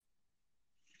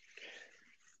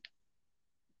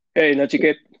Hey,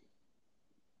 Nachiket.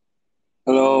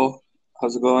 Hello,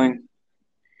 how's it going?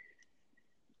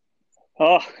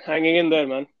 Hanging in there,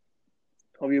 man.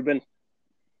 How you been?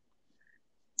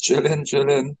 Chillin',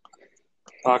 chillin'.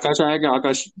 Akash आया क्या?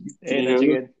 Akash, can Hey, you hear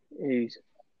me? Nachiket. He's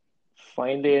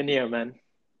finally in here, man.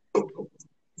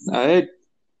 Alright,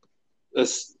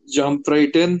 let's jump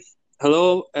right in.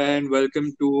 Hello and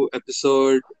welcome to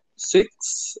episode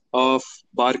 6 of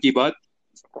Bar Ki Baat.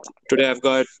 Today I've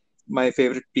got my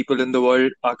favorite people in the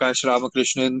world, Akash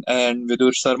Ramakrishnan and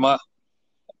Vidur Sarma.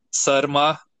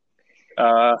 Sarma,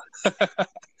 uh,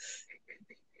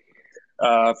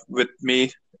 with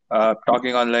me,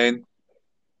 talking online.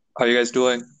 How you guys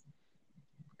doing?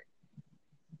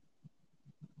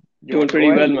 You Doing want to go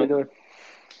pretty well, ahead? man.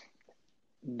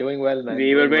 Doing well, man.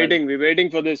 We were Doing well. waiting. We were waiting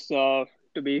for this to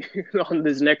be on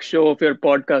this next show of your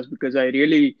podcast because I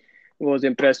really was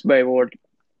impressed by what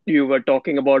you were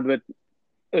talking about with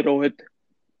Rohit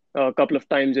a couple of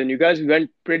times, and you guys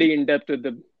went pretty in depth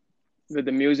with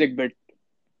the music bit.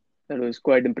 That was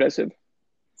quite impressive.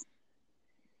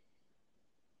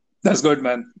 That's good,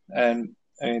 man. And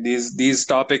these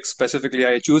topics specifically,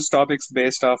 I choose topics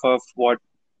based off of what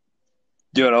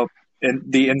in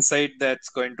the insight that's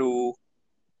going to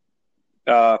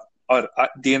uh, or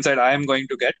the insight I am going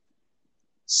to get.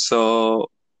 So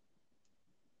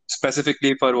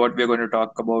specifically for what we're going to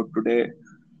talk about today.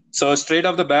 So straight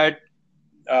off the bat,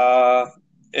 uh,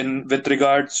 in with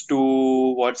regards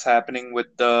to what's happening with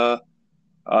the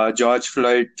George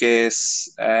Floyd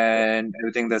case and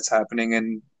everything that's happening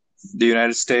in the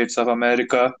United States of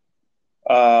America,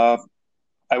 uh,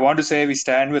 I want to say we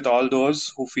stand with all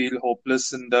those who feel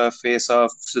hopeless in the face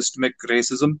of systemic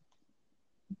racism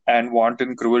and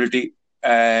wanton cruelty.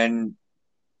 And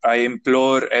I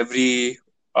implore every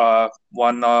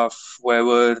one of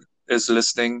whoever is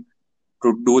listening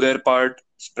to do their part,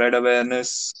 spread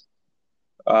awareness,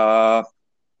 uh,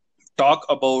 talk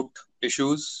about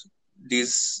issues.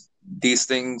 These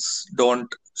things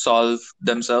don't solve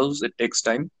themselves. It takes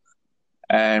time,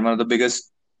 and one of the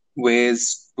biggest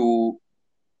ways to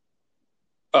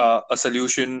a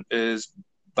solution is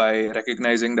by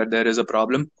recognizing that there is a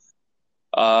problem.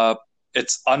 Uh,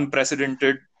 it's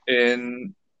unprecedented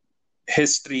in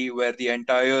history where the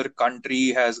entire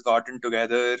country has gotten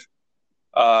together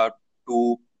uh,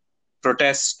 to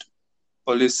protest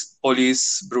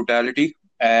police brutality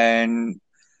and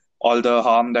all the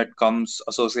harm that comes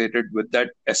associated with that,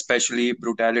 especially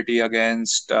brutality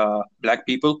against black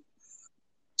people.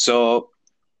 So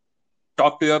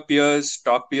talk to your peers,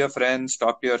 talk to your friends,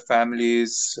 talk to your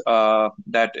families.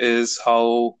 That is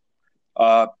how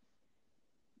uh,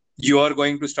 you are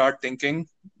going to start thinking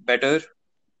better,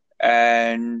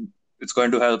 and it's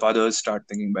going to help others start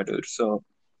thinking better. So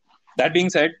that being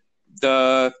said,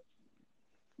 the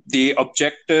the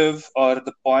objective or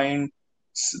the points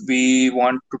we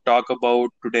want to talk about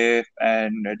today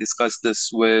and discuss this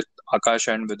with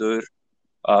Akash and Vidur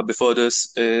before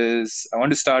this is I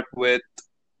want to start with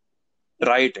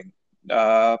rioting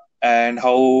and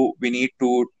how we need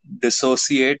to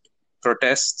dissociate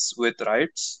protests with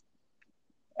riots.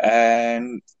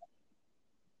 And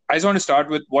I just want to start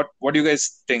with what do you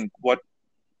guys think? What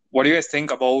do you guys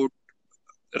think about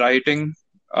rioting?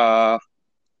 Uh,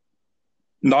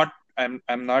 not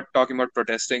I'm not talking about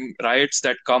protesting, riots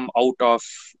that come out of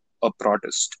a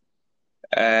protest.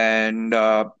 And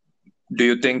do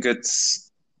you think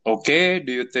it's okay?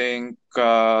 Do you think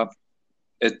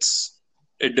it's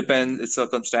it depends? It's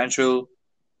circumstantial,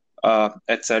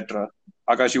 etc.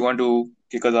 Akash, you want to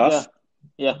kick us Yeah, off?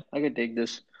 yeah, I can take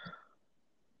this.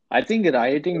 I think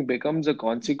rioting becomes a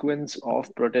consequence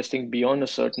of protesting beyond a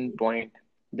certain point.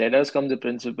 There does come the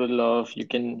principle of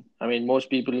most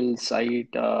people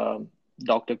cite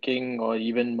Dr. King or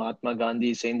even Mahatma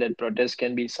Gandhi saying that protests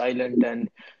can be silent and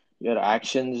your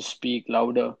actions speak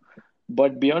louder.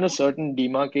 But beyond a certain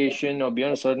demarcation or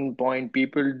beyond a certain point,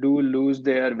 people do lose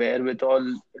their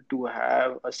wherewithal to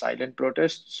have a silent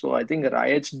protest. So I think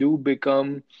riots do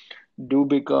become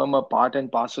a part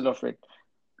and parcel of it.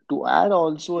 To add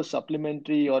also a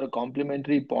supplementary or a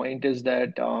complementary point is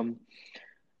that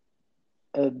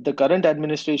the current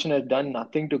administration has done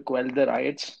nothing to quell the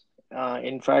riots.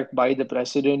 In fact, by the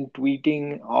president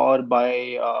tweeting or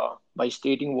by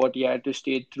stating what he had to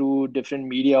state through different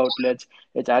media outlets,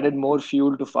 it's added more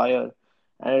fuel to fire,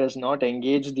 and it has not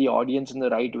engaged the audience in the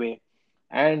right way.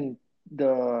 And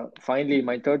the finally,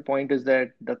 my third point is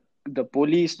that the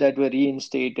police that were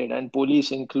reinstated, and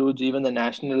police includes even the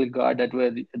National Guard that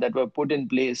were put in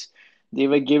place. They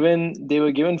were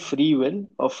given free will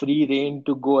or free rein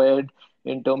to go ahead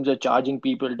in terms of charging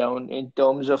people down, in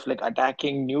terms of like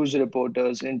attacking news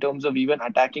reporters, in terms of even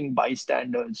attacking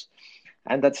bystanders.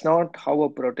 And that's not how a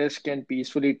protest can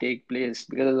peacefully take place,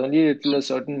 because there's only till a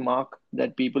certain mark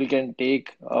that people can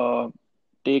take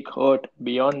hurt.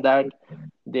 Beyond that,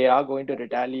 they are going to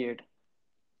retaliate.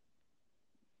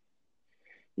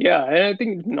 Yeah, and I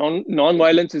think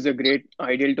non-violence is a great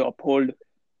ideal to uphold,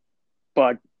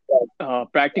 but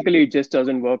practically it just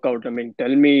doesn't work out. I mean,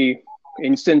 tell me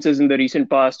instances in the recent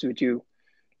past which you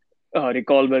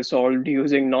recall were solved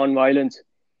using non-violence.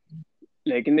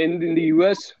 Like in the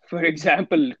US, for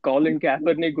example, Colin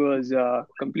Kaepernick was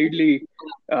completely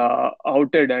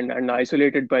outed and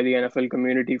isolated by the NFL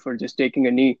community for just taking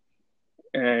a knee.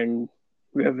 And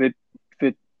with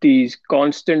with these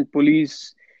constant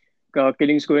police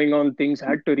killings going on, things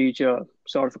had to reach a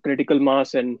sort of critical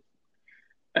mass, and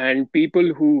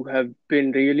people who have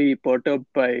been really perturbed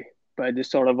by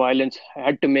this sort of violence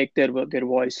had to make their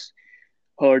voice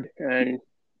heard. And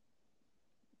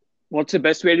what's the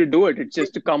best way to do it? It's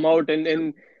just to come out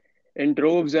in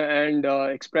droves and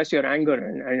express your anger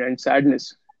and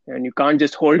sadness. And you can't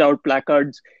just hold out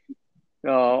placards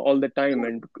all the time,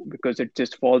 and because it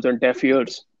just falls on deaf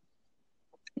ears.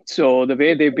 So the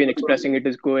way they've been expressing it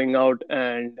is going out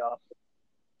and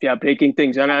yeah, breaking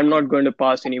things. And I'm not going to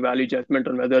pass any value judgment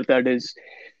on whether that is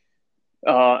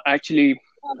actually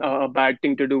a bad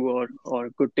thing to do or a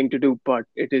good thing to do, but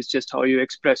it is just how you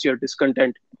express your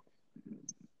discontent.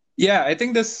 Yeah, I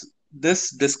think this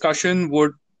discussion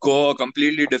would go a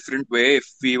completely different way if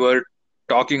we were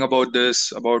talking about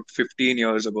this about 15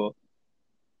 years ago.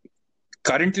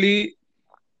 Currently,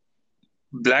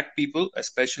 black people,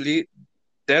 especially,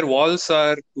 their walls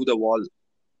are to the wall.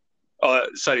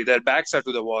 Sorry, their backs are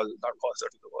to the wall, not walls are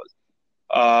to the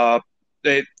wall.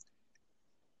 They,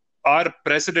 our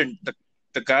president,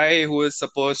 the guy who is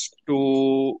supposed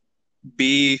to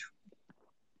be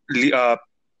uh,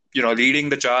 leading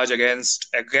the charge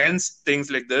against things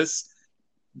like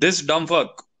this dumb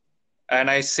fuck. And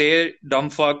I say dumb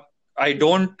fuck, I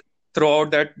don't throw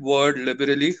out that word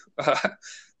liberally.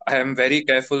 I am very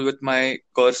careful with my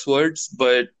curse words,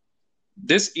 but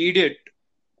this idiot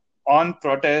on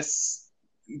protests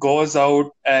goes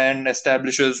out and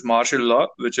establishes martial law,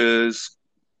 which is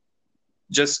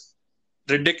just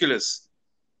ridiculous.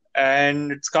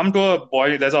 And it's come to a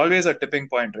point, there's always a tipping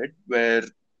point, right? Where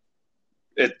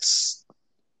it's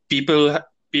people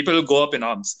go up in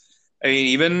arms. I mean,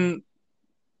 even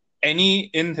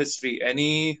in history,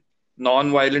 any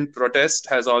non-violent protest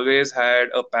has always had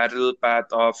a parallel path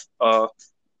of a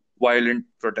violent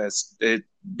protest. It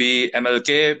be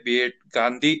MLK, be it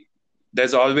Gandhi.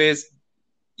 There's always,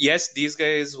 yes, these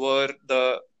guys were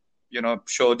the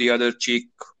show the other cheek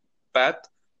path,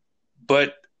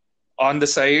 but on the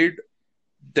side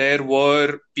there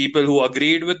were people who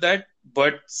agreed with that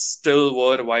but still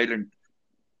were violent.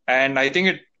 And I think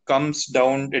it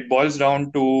boils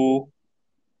down to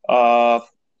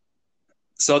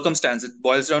circumstance. It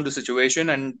boils down to situation,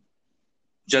 and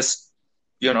just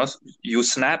you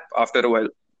snap after a while.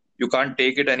 You can't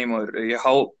take it anymore.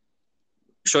 How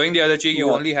showing the other cheek, Yeah.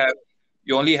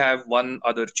 you only have one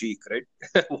other cheek, right?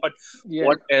 what Yeah.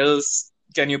 what else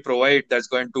can you provide that's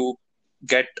going to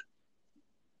get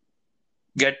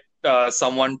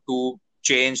someone to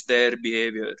change their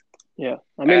behavior? Yeah,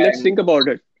 I mean, let's And think about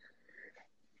it.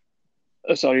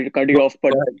 Sorry to cut you go, off,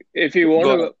 but go ahead. if you want Go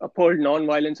ahead. to uphold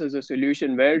non-violence as a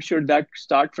solution, where should that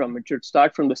start from? It should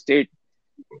start from the state.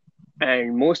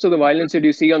 And most of the violence that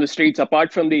you see on the streets,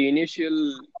 apart from the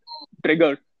initial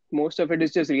trigger, most of it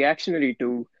is just reactionary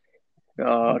to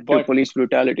But police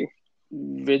brutality.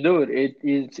 Vidur,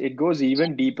 it goes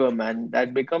even deeper, man.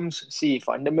 That becomes, see,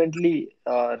 fundamentally,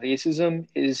 racism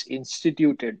is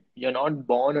instituted. You're not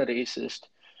born a racist.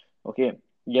 Okay,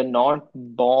 you're not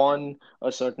born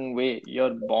a certain way.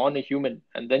 You're born a human,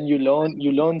 and then you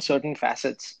learn certain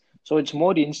facets. So it's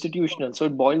more institutional. So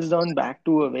it boils down back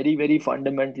to a very, very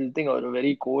fundamental thing, or a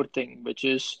very core thing, which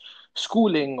is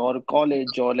schooling or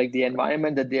college, or like the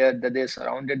environment that they're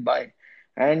surrounded by.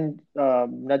 And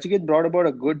Nachiket brought about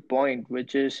a good point,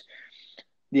 which is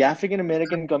the African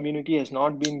American community has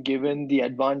not been given the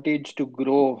advantage to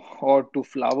grow or to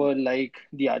flower like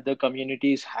the other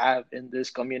communities have in this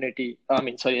community. I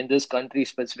mean, sorry, in this country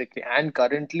specifically. And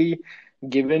currently,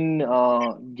 given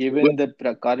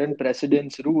the current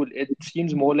president's rule, it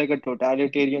seems more like a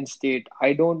totalitarian state.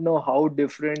 I don't know how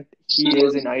different he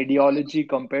is in ideology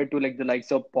compared to like the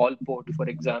likes of Pol Pot, for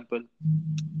example.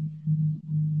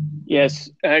 Yes,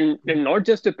 and not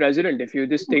just the president. If you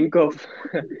just think of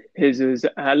his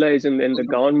allies in the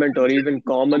government, or even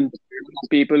common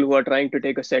people who are trying to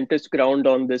take a centrist ground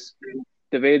on this,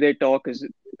 the way they talk is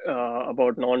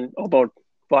about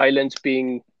violence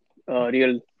being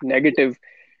real negative.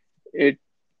 It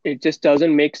it just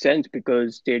doesn't make sense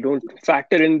because they don't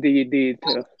factor in the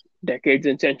decades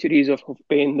and centuries of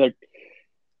pain that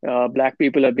black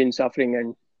people have been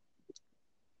suffering.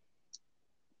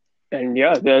 And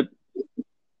yeah, that,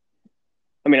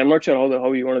 I mean, I'm not sure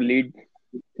how you want to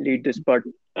lead this, but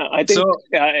I think So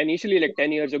initially, like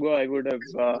 10 years ago, I would have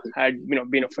had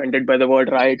been offended by the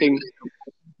word rioting,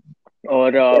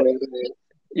 or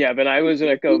yeah, when I was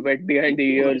like a wet behind the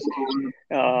ears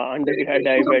undergrad,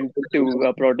 I went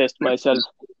to protest myself,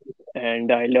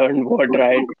 and I learned what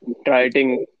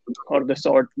rioting or the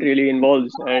sort really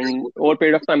involves. And over a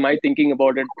period of time, my thinking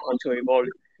about it also evolved.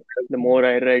 The more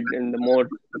I read and the more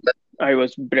I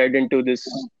was bred into this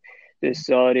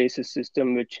racist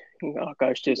system, which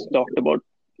Akash just talked about.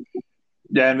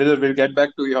 yeah, and we'll get back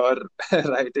to your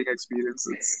writing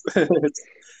experiences.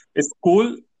 It's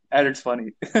cool and it's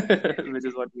funny, which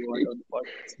is what we want on the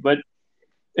podcast. But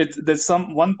there's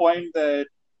some one point that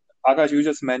Akash you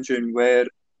just mentioned where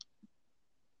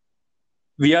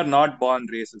we are not born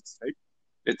racists, right?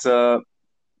 It's a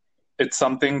it's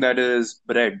something that is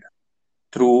bred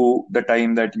through the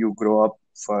time that you grow up.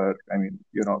 For I mean,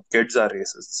 kids are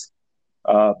racists,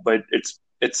 but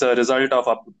it's a result of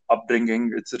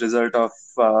upbringing. It's a result of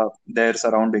their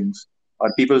surroundings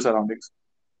or people's surroundings.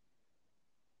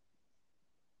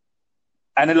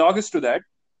 Analogous to that,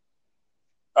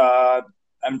 uh,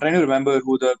 I'm trying to remember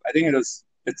who the I think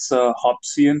it's a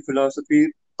Hobbesian philosophy,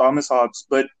 Thomas Hobbes,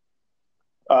 but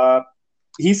uh,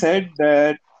 he said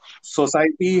that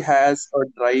society has a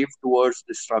drive towards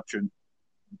destruction,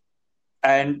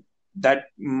 and that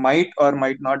might or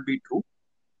might not be true.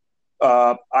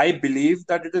 I believe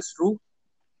that it is true,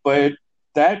 but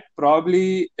that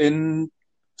probably in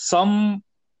some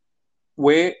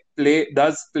way play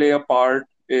a part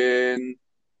in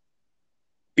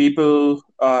people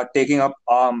taking up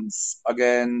arms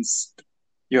against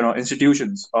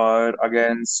institutions or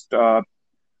against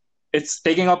it's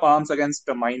taking up arms against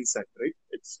a mindset, right?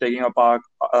 It's taking up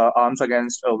arms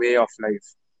against a way of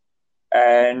life,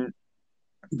 and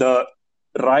the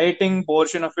rioting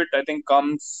portion of it I think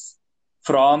comes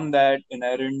from that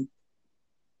inherent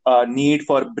need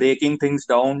for breaking things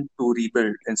down to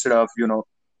rebuild instead of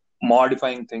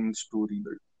modifying things to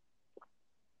rebuild.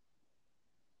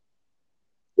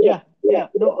 Yeah, yeah.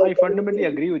 No, I fundamentally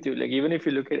agree with you. Like, even if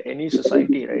you look at any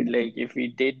society, right? Like, if we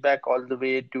date back all the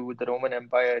way to the Roman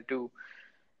Empire, to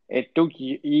it took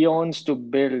eons to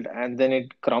build, and then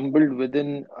it crumbled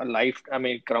within a life. I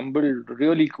mean, it crumbled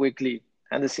really quickly.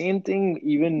 And the same thing,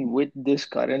 even with this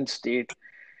current state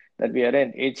that we are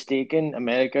in. It's taken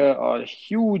America a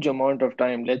huge amount of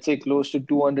time, let's say close to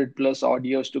 200 plus odd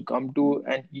years, to come to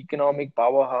an economic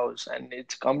powerhouse. And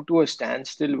it's come to a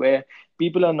standstill where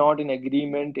people are not in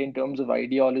agreement in terms of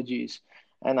ideologies.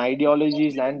 And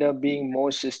ideologies land up being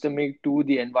more systemic to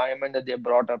the environment that they're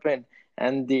brought up in.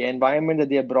 And the environment that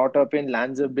they're brought up in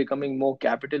lands up becoming more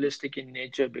capitalistic in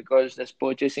nature because there's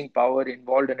purchasing power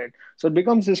involved in it. So it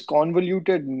becomes this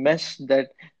convoluted mess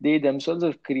that they themselves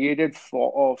have created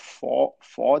for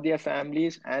their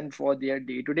families and for their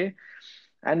day to day,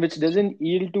 and which doesn't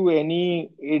yield to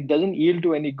any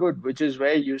good, which is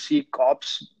where you see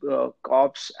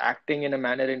cops acting in a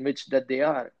manner in which that they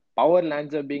are power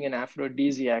lands up being an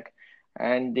aphrodisiac,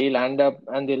 and they'll end up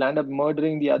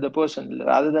murdering the other person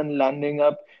rather than landing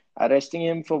up arresting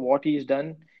him for what he's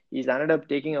done. He's ended up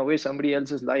taking away somebody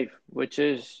else's life, which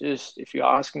is just, if you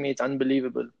ask me, it's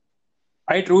unbelievable.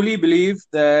 I truly believe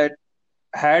that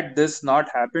had this not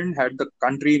happened, had the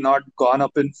country not gone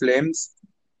up in flames,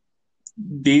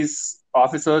 these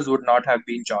officers would not have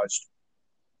been charged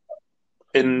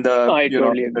in the I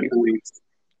totally in the agree. 2 weeks.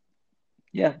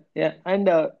 Yeah, yeah. And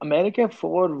America,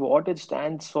 for what it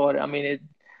stands for, I mean,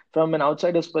 from an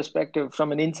outsider's perspective,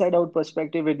 from an inside out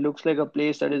perspective, it looks like a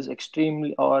place that is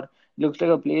extremely, or looks like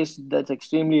a place that's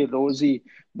extremely rosy.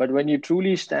 But when you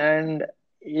truly stand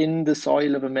in the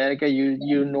soil of America,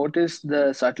 you notice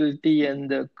the subtlety and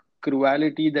the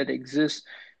cruelty that exists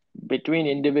between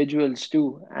individuals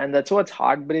too. And that's what's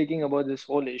heartbreaking about this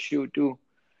whole issue too.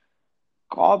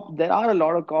 There are a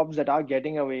lot of cops that are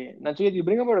getting away. Nachiket, you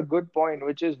bring about a good point,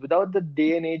 which is without the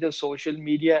day and age of social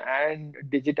media and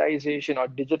digitalization,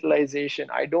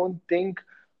 I don't think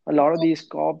a lot of these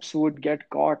cops would get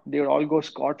caught. They would all go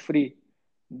scot-free.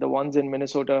 The ones in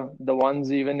Minnesota, the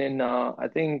ones even in I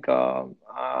think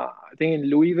in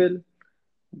Louisville,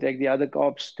 like the other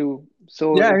cops too.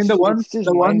 So Yeah, and it's just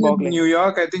the one in mind-boggling. New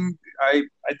York, I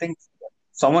think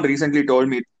someone recently told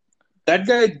me that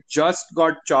guy just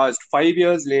got charged 5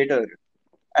 years later,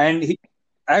 and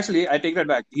Actually, I take that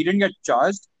back. He didn't get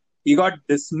charged. He got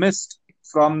dismissed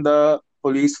from the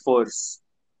police force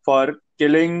for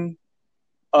killing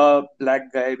a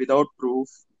black guy without proof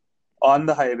on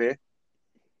the highway.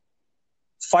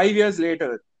 5 years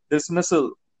later,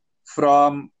 dismissal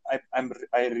from.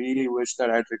 I really wish that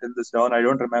I had written this down. I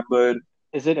don't remember.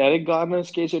 Is it Eric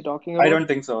Garner's case you're talking I about? don't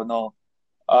think so. No.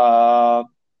 Uh,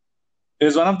 it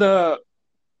was one of the.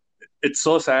 It's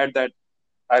so sad that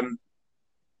I'm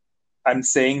I'm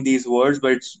saying these words,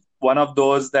 but it's one of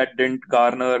those that didn't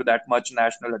garner that much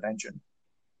national attention.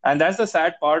 And that's the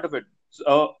sad part of it.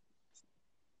 So,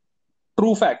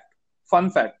 true fact, fun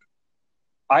fact.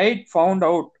 I found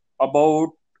out about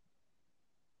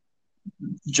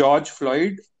George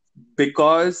Floyd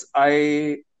because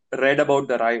I read about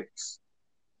the riots.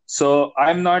 So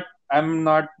I'm not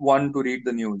one to read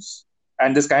the news.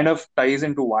 And this kind of ties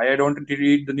into why I don't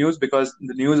read the news, because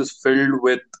the news is filled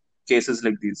with cases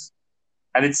like these.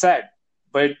 And it's sad.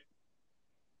 But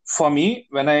for me,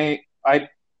 when I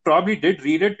probably did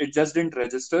read it, it just didn't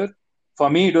register. For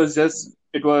me,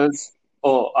 it was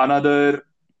another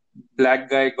black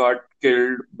guy got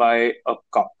killed by a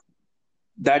cop.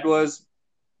 That was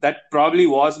that probably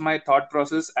was my thought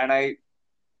process, and I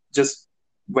just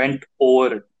went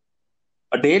over it.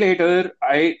 A day later,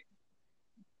 I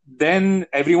then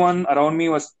everyone around me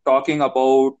was talking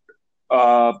about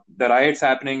the riots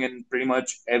happening in pretty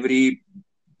much every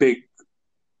big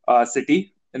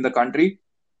city in the country.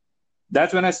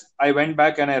 That's when I went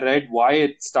back and I read why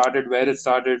it started, where it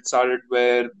started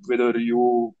where, whether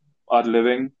you are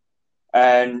living.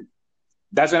 And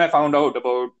that's when I found out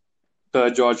about the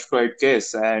George Floyd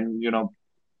case and,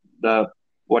 the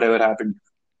whatever happened.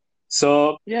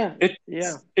 So Yeah,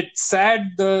 yeah. it's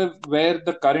sad the where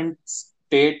the current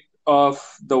state of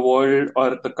the world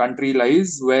or the country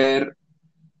lies, where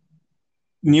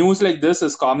news like this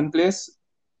is commonplace,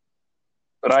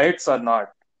 riots are not,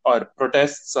 or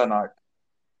protests are not.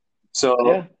 So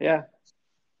Yeah, yeah.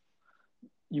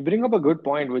 You bring up a good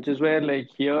point, which is where, like,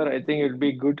 here, I think it'd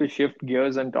be good to shift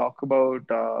gears and talk about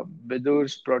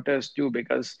Bidur's protest too,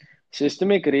 because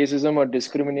systemic racism or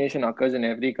discrimination occurs in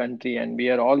every country, and we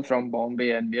are all from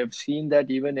Bombay, and we have seen that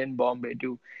even in Bombay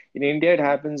too. In India, it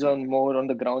happens on more on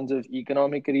the grounds of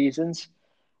economic reasons,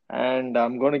 and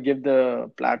I'm going to give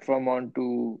the platform on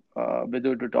to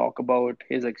Bidur to talk about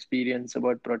his experience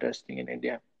about protesting in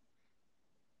India.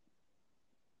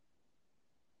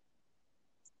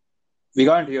 we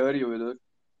can't hear you either.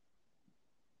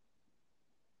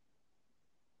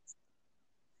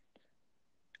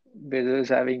 Bidur is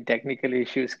having technical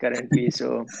issues currently,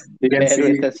 so You can bear see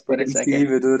with us you for a can see second.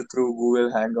 Vidur through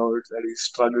Google Hangouts and he's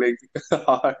struggling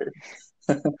hard.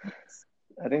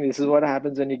 I think this is what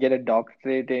happens when you get a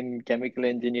doctorate in chemical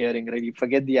engineering, right? You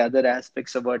forget the other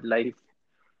aspects about life.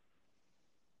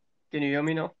 Can you hear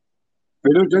me now?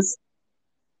 Vidur just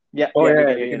Yeah, Oh yeah, we yeah, can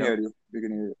yeah, hear we you can now. hear you. We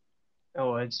can hear you.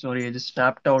 Oh, I'm sorry. I just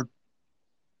snapped out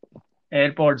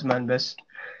AirPods, man. Best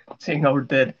thing out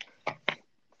there.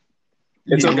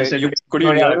 It's Leaving us okay. a You great. could you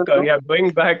So hear yeah, us now? yeah. Going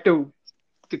back to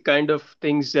the kind of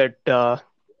things that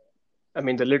I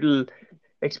mean, the little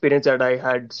experience that I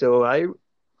had. So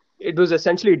it was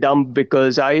essentially dumb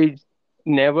because I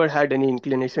never had any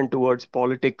inclination towards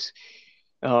politics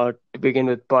to begin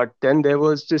with. But then there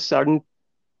was this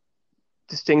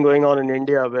thing going on in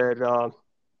India where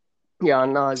yeah,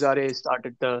 Anna Hazare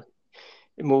started the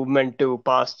movement to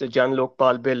pass the Jan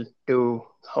Lokpal bill to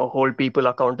hold people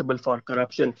accountable for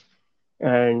corruption.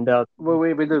 And Hold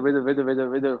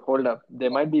up. There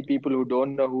might be people who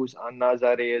don't know who's Anna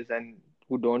Hazare is and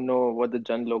who don't know what the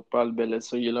Jan Lokpal bill is.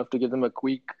 So you'll have to give them a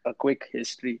quick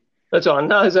history. so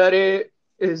Anna Hazare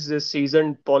is a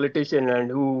seasoned politician and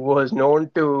who was known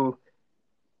to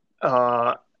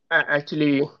uh,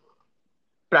 actually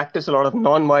practice a lot of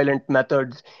non-violent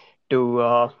methods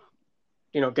to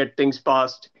get things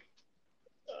passed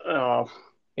uh,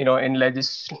 in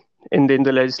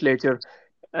the legislature,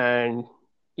 and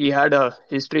he had a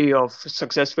history of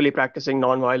successfully practicing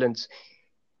non-violence.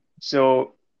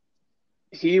 So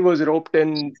he was roped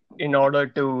in order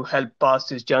to help pass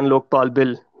this Jan Lokpal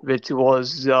bill, which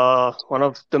was one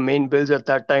of the main bills at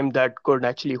that time that could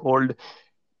actually hold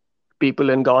people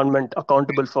in government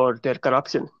accountable for their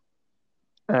corruption.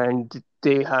 And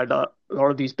they had a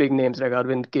lot of these big names like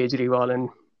Arvind Kejriwal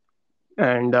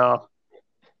and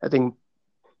I think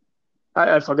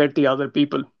I forget the other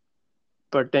people,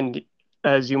 but then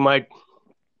as you might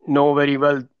know very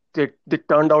well, they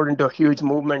turned out into a huge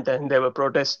movement, and there were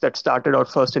protests that started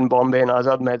out first in Bombay and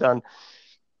Azad Maidan.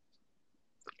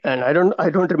 And I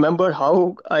don't remember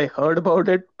how I heard about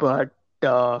it, but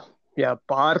yeah,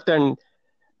 Parth and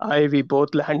we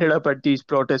both landed up at these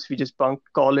protests. We just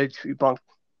bunked college. We bunked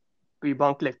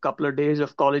like a couple of days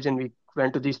of college, and we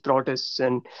went to these protests.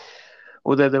 And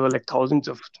over there were like thousands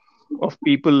of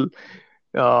people,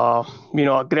 uh,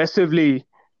 aggressively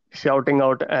shouting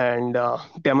out and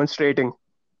demonstrating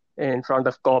in front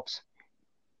of cops.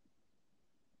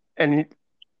 And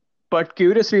but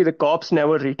curiously, the cops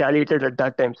never retaliated at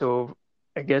that time. So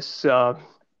I guess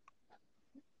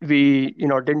we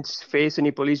didn't face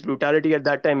any police brutality at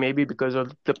that time. Maybe because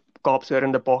of the cops were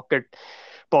in the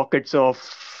pockets of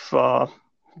uh,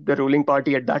 the ruling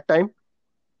party at that time.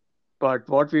 But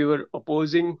what we were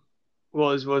opposing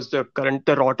was the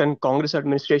rotten Congress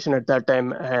administration at that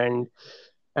time,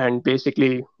 and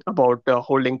basically about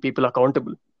holding people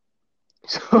accountable.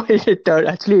 So it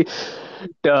actually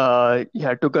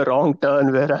yeah, took a wrong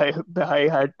turn where I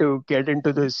had to get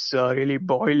into this really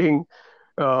boiling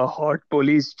hot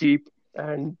police jeep,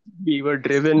 and we were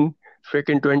driven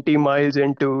freaking 20 miles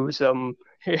into some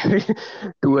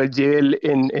to a jail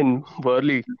in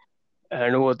Worli.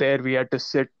 And over there we had to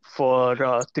sit for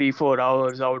 3-4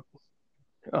 hours out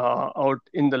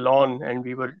in the lawn, and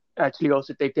we were actually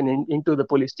also taken into the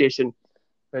police station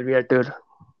where we had to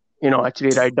actually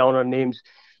write down our names.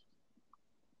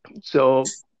 So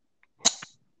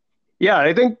yeah,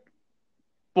 I think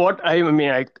what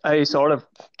I sort of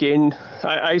gained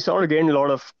I sort of gained a lot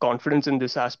of confidence in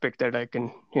this aspect, that I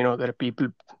can, there are people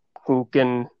who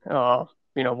can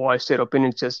voice their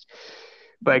opinions just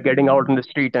by getting out on the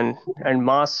street, and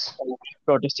mass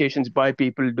protestations by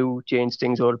people do change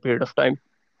things over a period of time.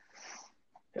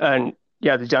 And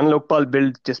yeah, the Jan Lokpal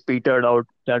bill just petered out.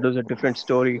 That was a different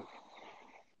story.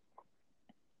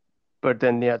 But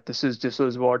then yeah, this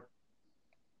was what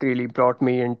really brought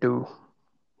me into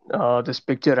this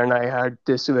picture, and I had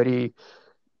this very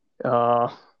uh,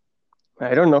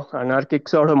 I don't know, anarchic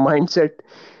sort of mindset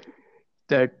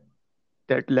that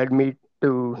led me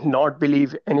to not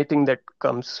believe anything that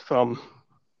comes from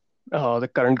the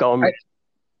current I, government.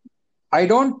 I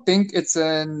don't think it's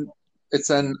an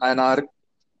anarchic.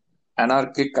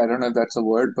 I don't know if that's a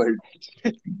word, but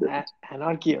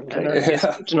Anarchy.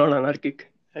 It's not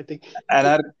anarchic, I think.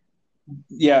 anar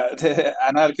yeah, the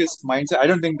anarchist mindset. I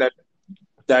don't think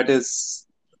that is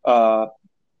uh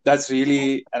that's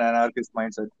really an anarchist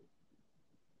mindset.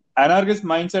 Anarchist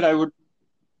mindset, I would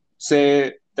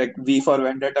say, like V for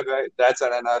Vendetta guy. That's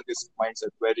an anarchist mindset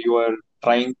where you are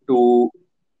trying to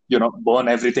burn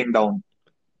everything down.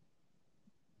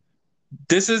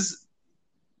 This is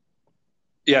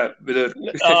yeah. Whether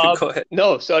Uh, go ahead.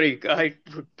 no, sorry, I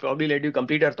would probably let you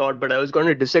complete our thought, but I was going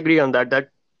to disagree on that. That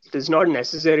does not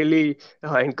necessarily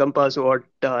encompass what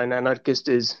an anarchist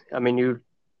is. I mean,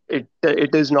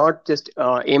 it is not just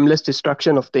aimless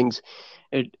destruction of things.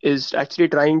 It is actually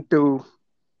trying to.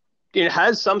 It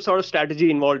has some sort of strategy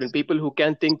involved, in people who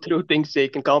can think through things. They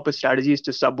can come up with strategies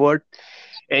to subvert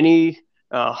any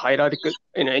hierarchical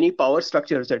in any power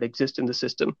structures that exist in the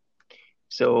system.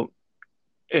 So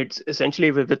it's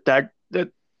essentially with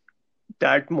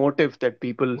that motive that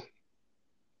people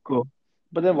go.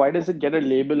 But then why does it get a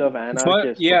label of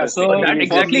anarchist? But So Protesting that for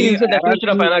exactly peacefully. me, is the definition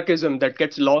of anarchy. anarchism that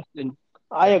gets lost in.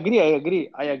 I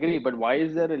agree. But why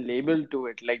is there a label to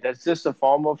it? Like that's just a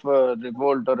form of a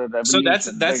revolt or a So that's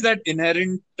revolution, that's right? that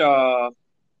inherent.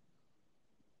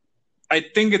 I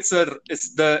think it's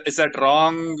that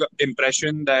wrong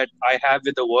impression that I have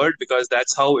with the word, because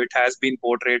that's how it has been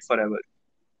portrayed forever.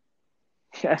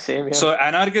 Yeah, same here. So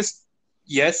anarchist,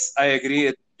 yes, I agree.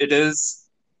 It is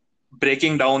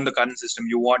breaking down the current system.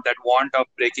 You want that want of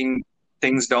breaking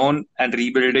things down and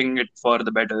rebuilding it for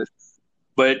the better.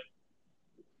 But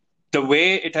the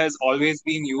way it has always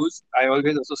been used, I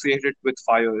always associate it with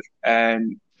fire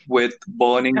and with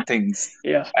burning things.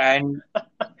 Yeah, And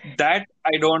that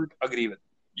I don't agree with.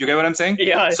 You get what I'm saying?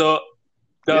 yeah, So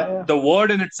the Yeah, yeah. the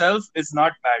word in itself is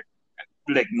not bad.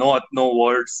 Like no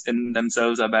words in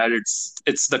themselves are bad.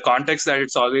 It's the context that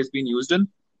it's always been used in.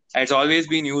 And it's always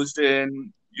been used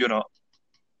in,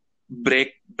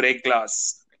 break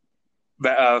glass,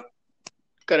 uh,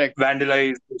 correct.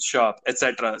 vandalize the shop,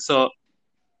 etc. So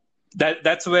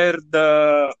that's where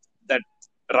that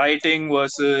rioting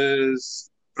versus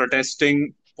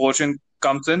protesting portion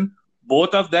comes in.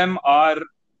 Both of them are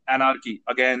anarchy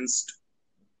against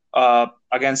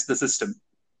the system,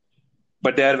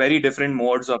 but they are very different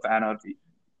modes of anarchy.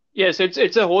 Yes,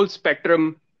 it's a whole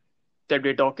spectrum that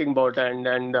we're talking about, and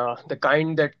the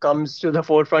kind that comes to the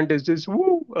forefront is this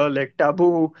like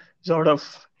taboo sort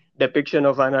of depiction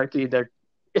of anarchy that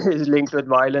is linked with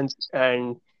violence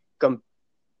com-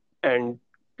 and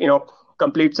you know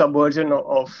complete subversion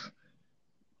of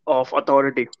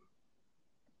authority.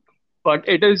 But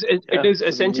it Yeah, is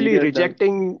so the essentially media does.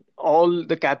 rejecting all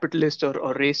the capitalists or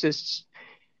racists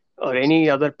or any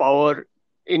other power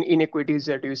inequities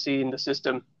that you see in the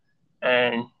system.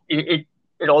 And it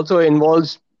also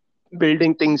involves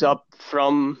building things up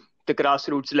from the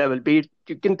grassroots level. Be it,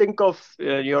 you can think of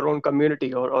your own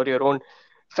community or your own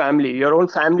family. Your own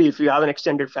family, if you have an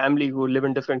extended family who live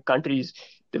in different countries,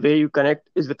 the way you connect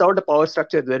is without a power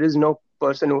structure. There is no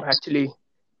person who actually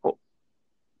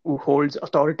who holds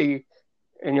authority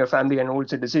in your family and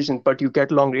holds the decisions, but you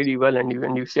get along really well, and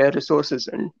you share resources,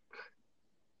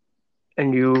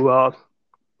 and you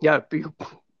yeah you,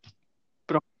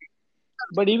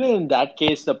 But even in that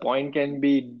case, the point can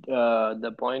be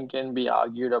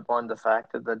argued upon the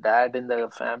fact that the dad in the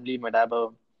family might have a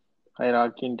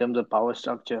hierarchy in terms of power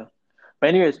structure. But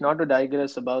anyways, not to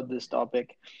digress about this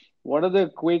topic, what are the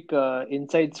quick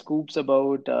inside scoops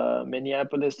about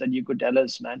Minneapolis that you could tell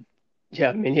us, man?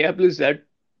 yeah, Minneapolis, that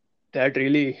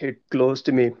really hit close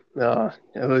to me. I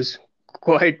was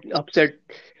quite upset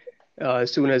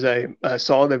as soon as I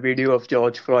saw the video of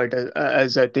George Floyd,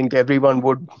 as I think everyone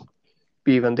would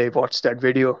be when they watched that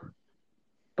video.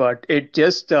 But it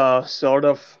just sort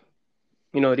of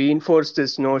reinforced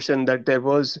this notion that there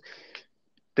was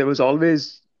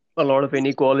always a lot of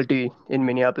inequality in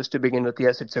Minneapolis to begin with.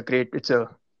 Yes, it's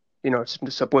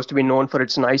supposed to be known for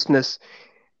its niceness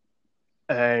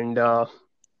and a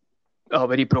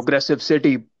very progressive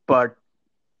city, but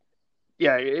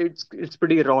yeah, it's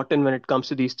pretty rotten when it comes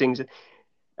to these things.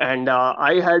 And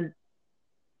I had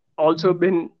also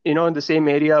been, in the same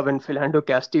area when Philando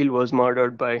Castile was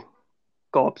murdered by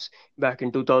cops back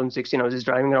in 2016. I was just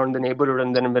driving around the neighborhood,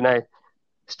 and then when I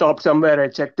stopped somewhere, I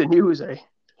checked the news. I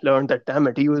learned that, damn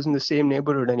it, he was in the same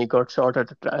neighborhood and he got shot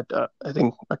I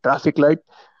think, a traffic light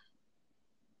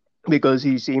because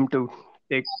he seemed to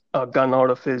take a gun out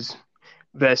of his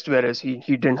vest, whereas he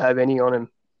didn't have any on him.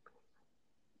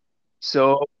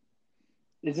 So,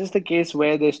 Is this the case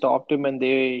where they stopped him and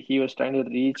he was trying to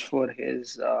reach for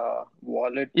his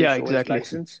wallet to yeah, show his exactly.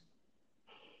 license?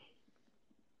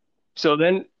 So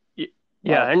then,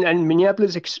 yeah, Wow. and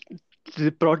Minneapolis,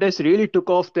 the protest really took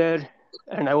off there,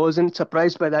 and I wasn't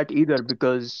surprised by that either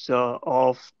because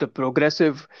of the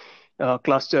progressive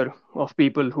cluster of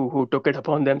people who took it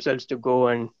upon themselves to go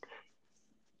and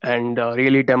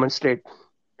really demonstrate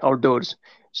outdoors.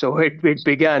 So it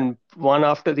began one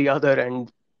after the other,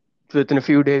 and within a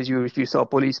few days, you saw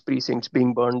police precincts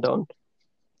being burned down.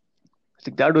 I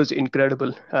think that was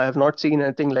incredible. I have not seen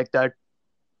anything like that,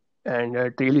 and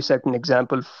it really set an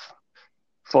example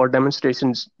for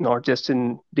demonstrations, not just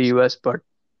in the US, but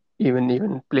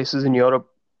even places in Europe.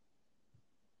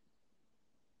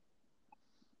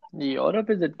 Europe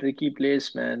is a tricky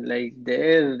place, man. Like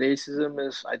their racism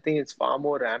is, I think it's far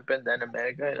more rampant than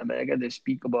America. In America, they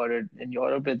speak about it. In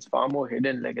Europe, it's far more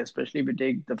hidden. Like especially if you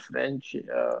take the French,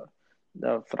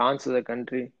 the France as a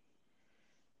country.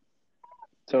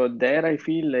 So there, I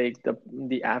feel like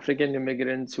the African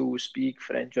immigrants who speak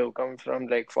French or come from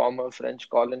like former French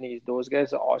colonies, those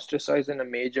guys are ostracized in a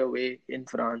major way in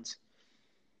France.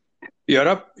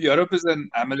 Europe is an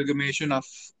amalgamation of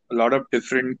a lot of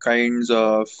different kinds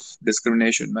of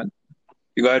discrimination, man.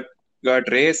 You got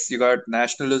race, you got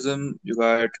nationalism, you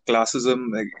got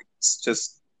classism. Like it's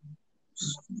just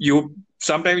you.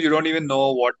 Sometimes you don't even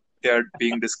know what they are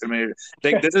being discriminated.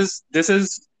 Like this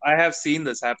is. I have seen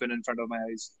this happen in front of my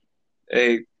eyes.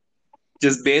 Like,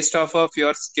 just based off of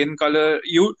your skin color,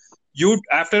 you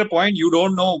after a point you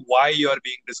don't know why you are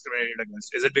being discriminated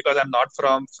against. Is it because I'm not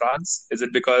from France? Is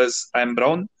it because I'm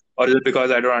brown? Or is it because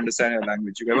I don't understand your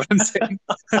language? You get what I'm saying?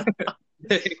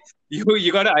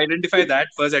 You got to identify that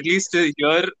first. At least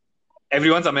here,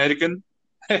 everyone's American.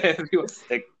 Everyone's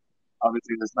like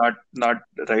obviously that's not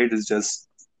right. It's just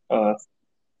a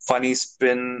funny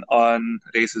spin on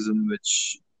racism,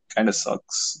 which kind of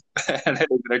sucks. And I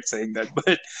regret saying that,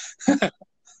 but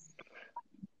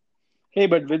Hey,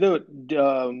 but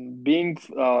Vidhu, being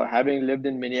having lived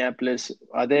in Minneapolis,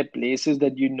 are there places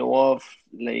that you know of,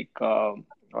 like, or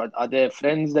are there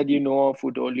friends that you know of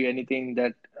who told you anything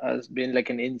that has been like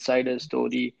an insider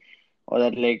story, or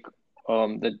that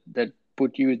that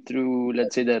put you through,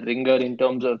 let's say, the ringer in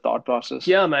terms of thought process?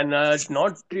 Yeah, man.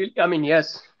 Not really. I mean,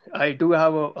 yes, I do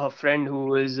have a friend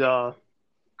who is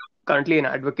currently an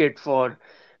advocate for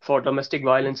domestic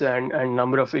violence and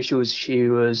number of issues. She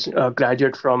was a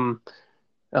graduate from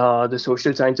the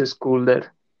social sciences school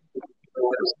there.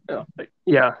 Uh,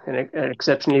 yeah, an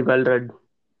exceptionally well-read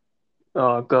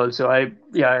girl. So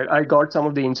I got some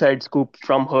of the inside scoop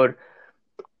from her,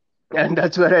 and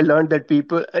that's where I learned that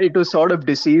it was sort of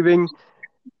deceiving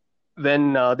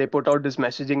when they put out this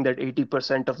messaging that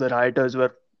 80% of the rioters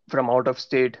were from out of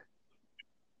state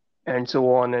and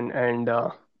so on, and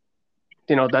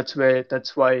that's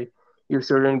why you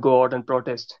shouldn't go out and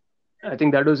protest. I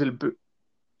think that was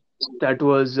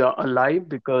a lie,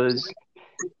 because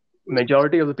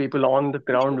majority of the people on the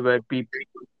ground were people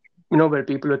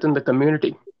within the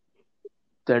community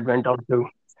that went out to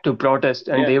protest,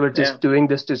 and Yeah, they were yeah. just doing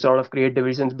this to sort of create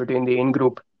divisions between the in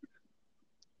group.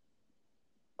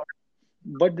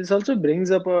 But this also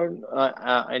brings up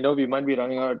I know we might be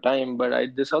running out of time,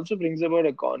 but this also brings about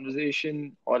a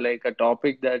conversation or like a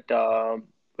topic that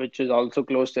which is also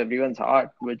close to everyone's heart,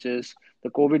 which is the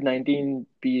COVID-19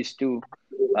 piece too.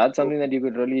 That's something that you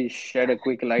could really shed a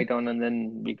quick light on, and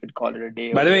then we could call it a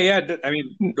day By over the way, here. yeah, I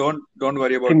mean, don't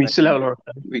worry I about think we that. still have a lot of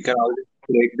time. We can always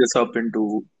break this up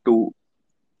into two.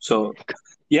 So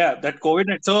yeah, that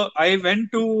COVID. So I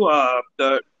went to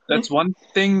the. That's one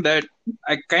thing that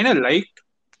I kind of liked.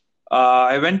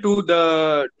 I went to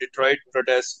the Detroit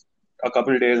protest a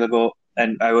couple of days ago,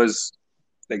 and I was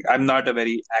like, I'm not a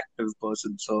very active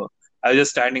person, so I was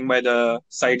just standing by the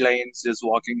sidelines, just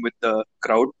walking with the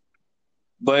crowd.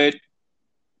 But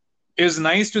it was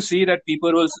nice to see that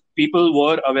people were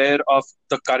aware of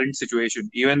the current situation,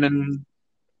 even in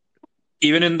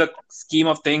the scheme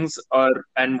of things, or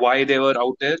and why they were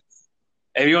out there.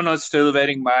 Everyone was still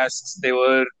wearing masks. They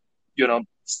were,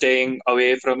 staying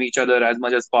away from each other as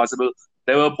much as possible.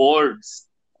 There were boards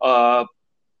uh,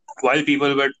 while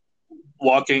people were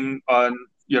walking on,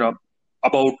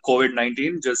 about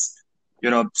COVID-19, just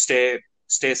stay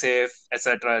safe,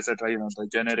 etc., etc. The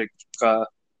generic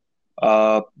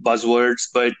buzzwords,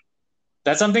 but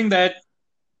that's something that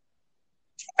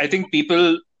I think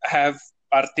people have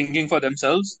are thinking for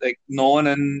themselves. Like no one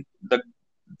in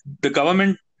the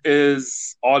government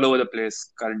is all over the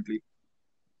place currently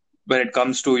when it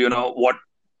comes to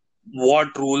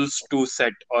what rules to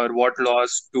set or what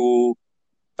laws to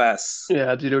pass.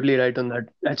 Yeah, absolutely right on that.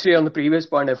 Actually, on the previous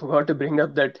point, I forgot to bring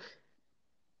up that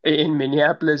in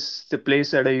Minneapolis, the place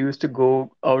that I used to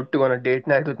go out to on a date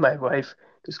night with my wife,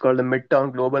 is called the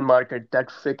Midtown Global Market. That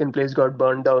freaking place got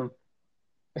burned down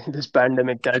in this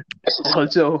pandemic. That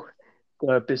also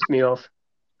pissed me off.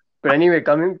 But anyway,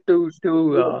 coming to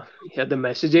yeah, the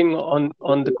messaging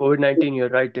on the COVID-19, you're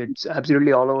right. It's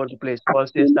absolutely all over the place.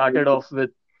 First, they started off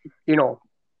with you know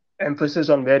emphasis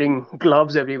on wearing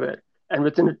gloves everywhere, and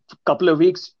within a couple of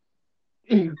weeks,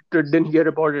 you didn't hear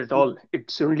about it at all.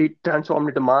 It suddenly transformed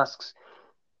into masks,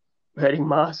 wearing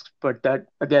masks. But that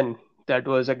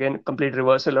was again a complete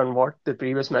reversal on what the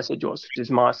previous message was, which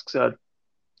is masks are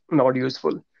not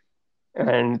useful.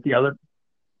 And the other,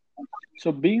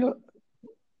 So being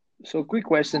a quick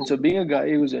question. So being a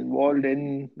guy who's involved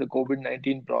in the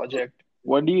COVID-19 project,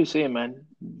 what do you say, man?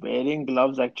 Wearing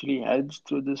gloves actually helps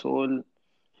through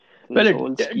well, this it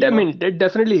whole I schema? mean, it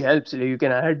definitely helps. You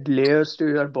can add layers to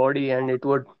your body, and it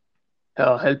would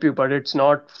help you, but it's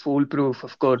not foolproof,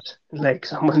 of course. Like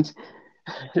someone's,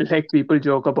 like people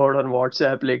joke about on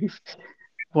WhatsApp, like if,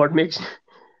 what makes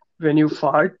when you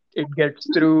fart, it gets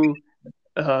through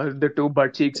the two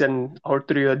butt cheeks and out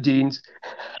through your jeans,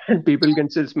 and people can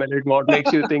still smell it. What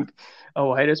makes you think a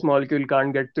virus molecule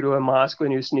can't get through a mask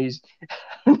when you sneeze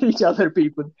and each other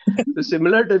people? So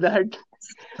similar to that,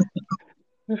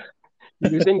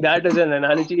 using that as an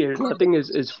analogy, nothing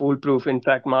is foolproof. In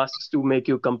fact, masks do make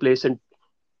you complacent.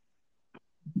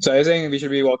 So you're saying we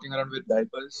should be walking around with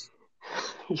diapers?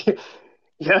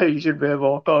 Yeah, you should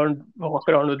walk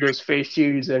around with those face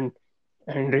shields and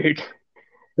rate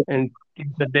and keep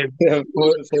the Yeah,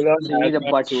 full on You need a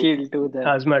hazmat butt suit. shield too, then.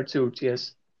 hazmat suits.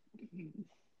 Yes.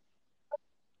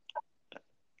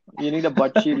 You need a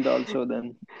butt shield also,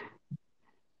 then.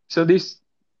 So these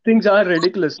things are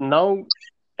ridiculous now,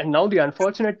 and now the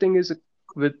unfortunate thing is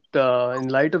with in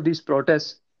light of these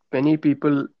protests, many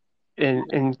people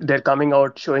in they're coming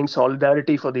out showing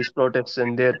solidarity for these protests,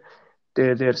 and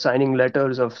they're signing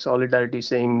letters of solidarity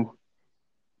saying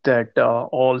that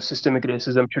all systemic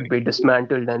racism should be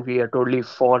dismantled, and we are totally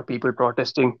for people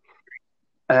protesting,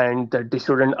 and that this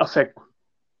shouldn't affect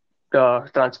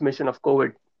transmission of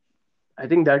COVID. I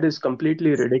think that is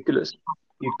completely ridiculous.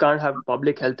 You can't have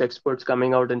public health experts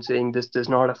coming out and saying this does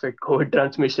not affect COVID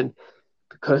transmission,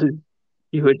 because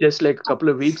you were just like a couple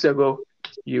of weeks ago,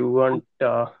 you weren't,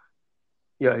 yeah,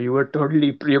 you were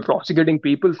you're prosecuting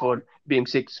people for being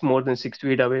more than 6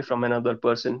 feet away from another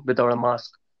person without a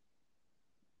mask.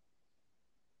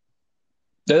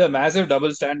 There's a massive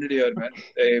double standard here, man.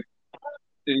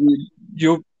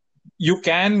 You you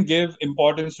can give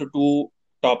importance to two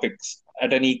topics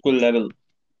at an equal level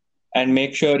and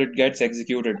make sure it gets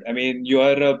executed. I mean, you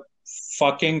are a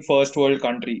fucking first world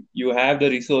country. You have the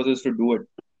resources to do it.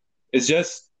 It's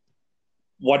just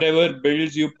whatever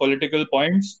builds you political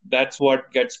points, that's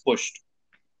what gets pushed.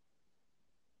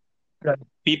 Right.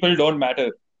 People don't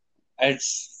matter.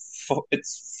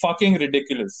 It's fucking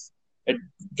ridiculous. It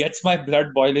gets my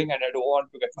blood boiling, and I don't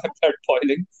want to get my blood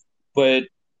boiling. But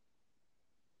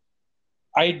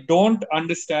I don't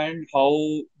understand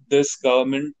how this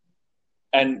government,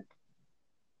 and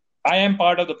I am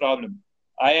part of the problem.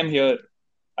 I am here.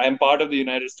 I am part of the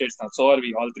United States now. So are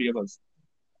we, all three of us.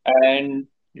 And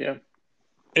Yeah.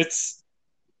 it's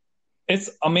it's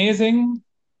amazing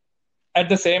at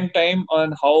the same time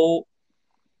on how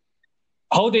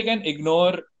they can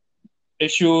ignore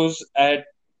issues at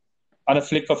on a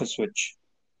flick of a switch.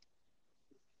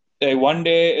 Like one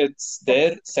day it's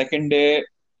there, second day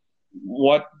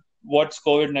what what's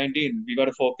COVID-19? We got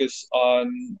to focus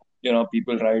on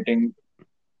people rioting.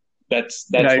 That's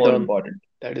Right more on. important.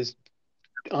 That is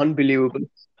unbelievable.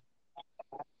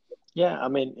 Yeah, I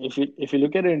mean, if you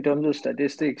look at it in terms of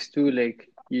statistics too, like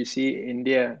you see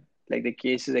India, like the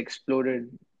cases exploded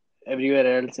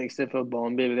everywhere else except for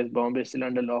Bombay because Bombay is still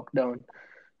under lockdown,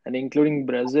 and including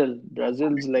Brazil.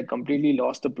 Brazil's like completely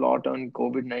lost the plot on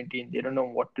COVID-19. They don't know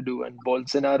what to do, and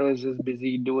Bolsonaro is just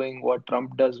busy doing what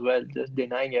Trump does well, just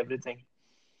denying everything.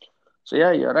 So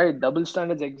yeah, you're right. Double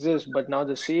standards exist, but now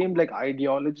the same like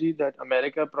ideology that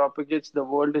America propagates, the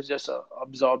world is just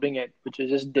absorbing it, which is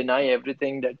just deny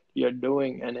everything that you're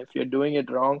doing, and if you're doing it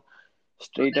wrong,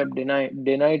 straight up deny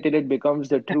till it becomes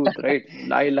the truth, right?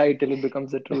 Lie till it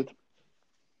becomes the truth.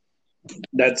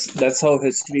 That's how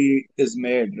history is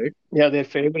made, right? Yeah, they're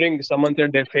favoring, someone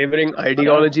said they're favoring Yeah,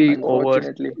 ideology over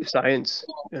unfortunately. science.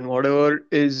 And whatever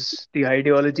is the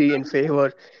ideology in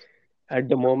favor at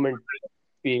the moment,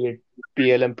 be it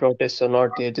PLM protests or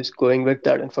not, they're just going with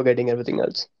that and forgetting everything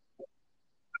else.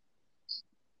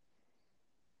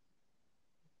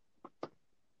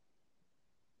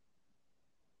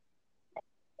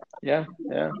 Yeah,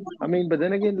 yeah. I mean, but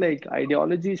then again, like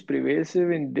ideology is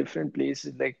pervasive in different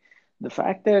places. Like the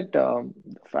fact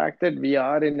that we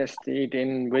are in a state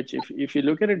in which, if you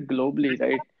look at it globally,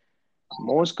 right,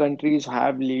 most countries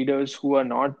have leaders who are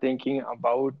not thinking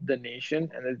about the nation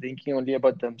and they're thinking only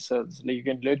about themselves. Like you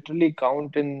can literally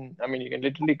count in, I mean, you can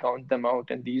literally count them out,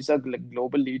 and these are like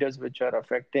global leaders which are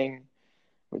affecting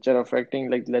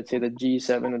like let's say the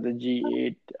G7 or the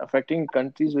G8, affecting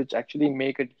countries which actually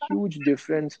make a huge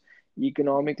difference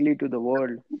economically to the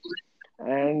world.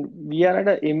 And we are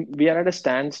at a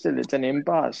standstill. It's an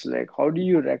impasse. Like how do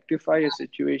you rectify a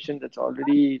situation that's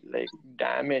already like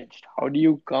damaged? How do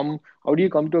you come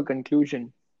to a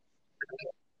conclusion?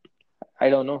 I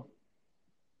don't know.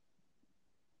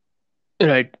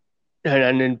 Right.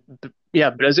 And yeah,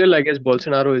 Brazil, I guess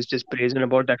Bolsonaro is just brazen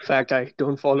about that fact. I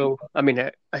don't follow, I mean,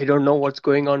 I don't know what's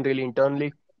going on really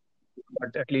internally,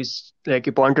 but at least, like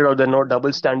you pointed out, there are no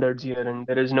double standards here, and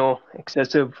there is no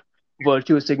excessive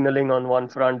virtue signaling on one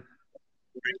front,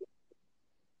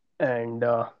 and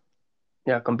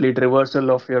yeah, complete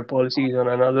reversal of your policies on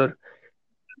another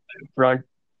front,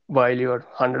 while you're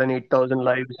 108,000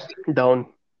 lives down.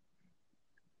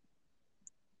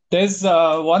 There's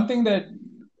one thing that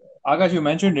Akash, you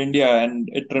mentioned India, and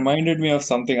it reminded me of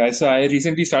something. I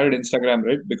recently started Instagram,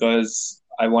 right? Because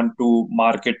I want to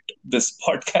market this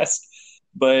podcast.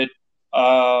 But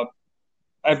uh,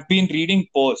 I've been reading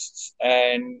posts,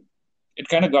 and it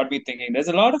kind of got me thinking. There's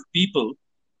a lot of people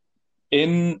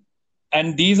in,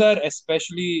 and these are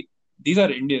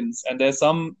Indians, and there's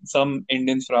some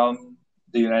Indians from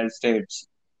the United States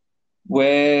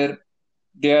where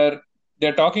they're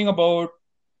they're talking about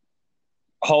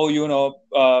how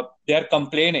they're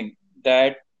complaining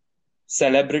that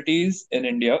celebrities in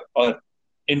India, or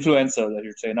influencers, I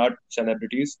should say, not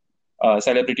celebrities.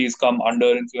 Celebrities come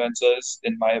under influencers,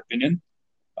 in my opinion.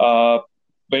 Uh,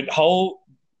 but how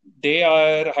they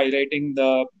are highlighting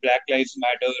the Black Lives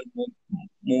Matter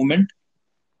movement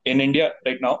in India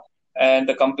right now. And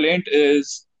the complaint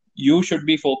is you should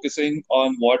be focusing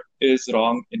on what is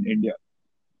wrong in India.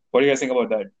 What do you guys think about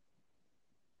that?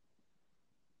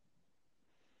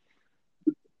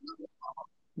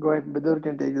 Go ahead, Bidur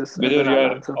can take this and Whether then I'll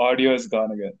your answer. audio is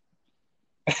gone again.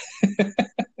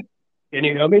 Can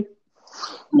you hear me?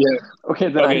 Yeah. Okay,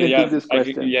 then I Okay. can take Yeah. this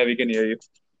question. Yeah. We can hear you.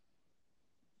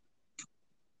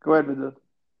 Go ahead, Bidur.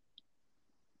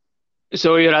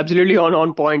 So you're absolutely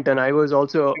on point, and I was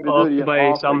also Bidur, irked you're by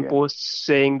off some again. posts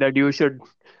saying that you should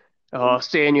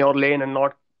stay in your lane and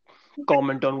not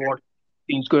comment on what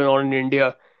is going on in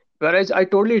India. Whereas I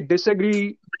totally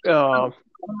disagree. Uh,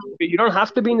 you don't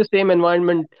have to be in the same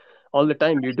environment all the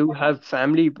time. You do have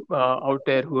family out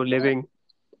there who are living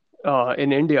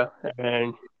in India,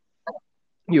 and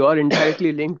you are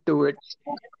indirectly linked to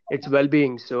its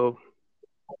well-being. So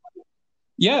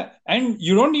Yeah, and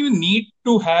you don't even need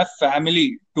to have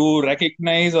family to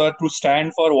recognize or to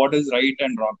stand for what is right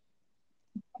and wrong.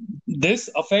 This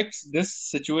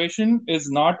situation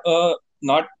is not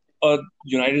a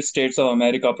United States of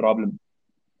America problem.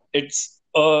 It's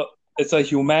a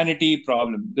humanity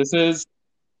problem. This is,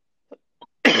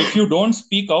 if you don't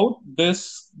speak out,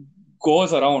 this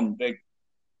goes around. Like,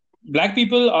 black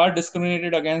people are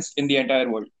discriminated against in the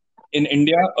entire world. In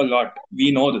India, a lot.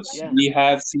 We know this. Yeah. We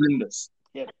have seen this.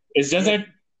 Yep. It's just Yep. that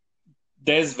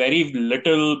there's very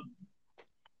little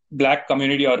black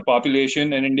community or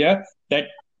population in India that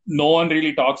no one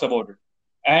really talks about it.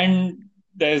 And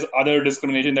there's other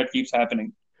discrimination that keeps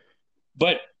happening.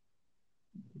 But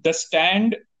the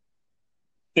stand,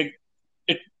 the,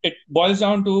 it boils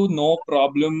down to no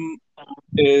problem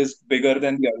is bigger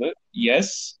than the other.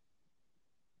 Yes,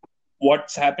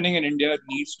 what's happening in India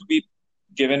needs to be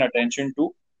given attention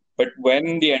to. But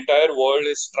when the entire world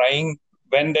is trying,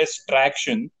 when there's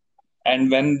traction,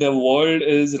 and when the world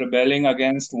is rebelling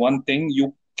against one thing,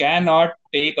 you cannot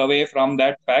take away from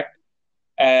that fact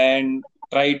and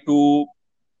try to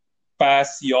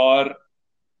pass your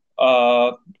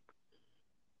uh,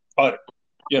 or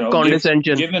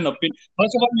Condescension. give an opinion.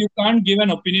 First of all, you can't give an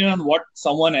opinion on what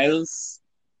someone else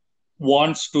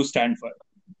wants to stand for.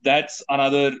 That's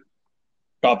another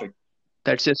topic.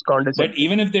 That's just But condescension.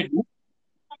 even if they do,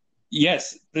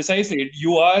 yes, precisely,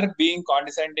 you are being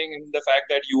condescending in the fact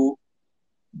that you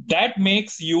that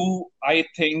makes you, I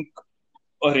think,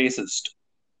 a racist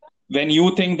when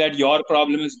you think that your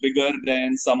problem is bigger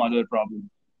than some other problem,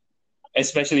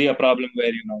 especially a problem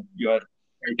where you are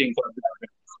fighting for that.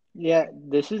 Yeah,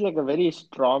 this is like a very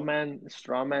straw man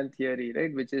theory,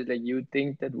 right? Which is like you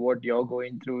think that what you're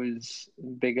going through is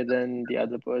bigger than the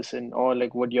other person, or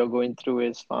like what you're going through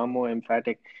is far more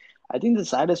emphatic. I think the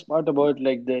saddest part about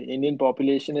like the Indian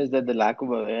population is that the lack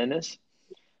of awareness.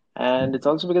 And it's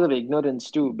also because of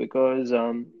ignorance too, because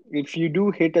if you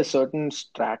do hit a certain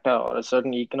strata or a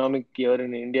certain economic tier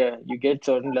in India, you get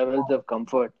certain levels of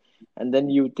comfort, and then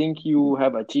you think you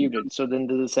have achieved it. So then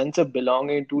there's a sense of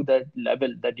belonging to that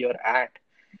level that you're at.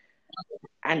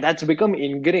 And that's become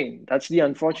ingrained. That's the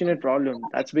unfortunate problem.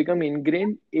 That's become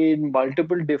ingrained in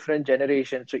multiple different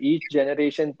generations. So each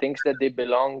generation thinks that they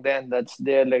belong there and that's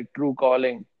their like true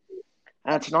calling.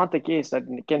 That's not the case. That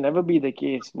can never be the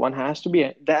case. There has to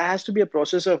be a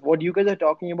process of what you guys are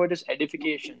talking about is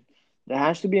edification. There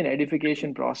has to be an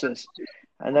edification process.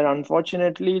 And then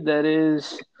unfortunately,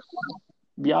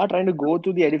 we are trying to go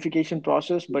through the edification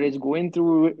process, but it's going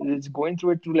through it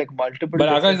through like multiple But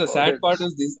Akash, different the sad part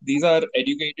hurdles. is these are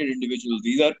educated individuals.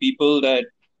 These are people that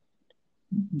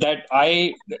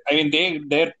I mean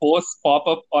their posts pop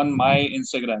up on my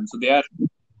Instagram. So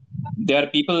they are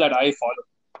people that I follow.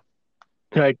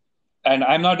 Right. And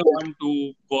I'm not the one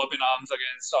to go up in arms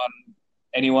against on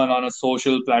anyone on a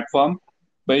social platform.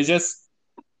 But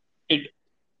it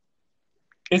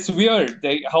it's weird.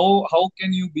 How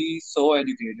can you be so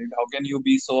educated? How can you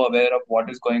be so aware of what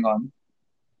is going on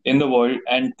in the world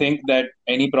and think that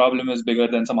any problem is bigger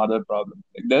than some other problem?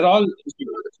 Like, they're all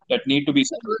issues that need to be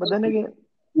solved. But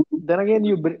then again,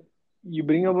 you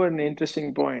bring up an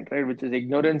interesting point, right? Which is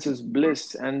ignorance is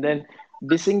bliss, and then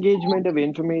disengagement of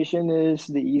information is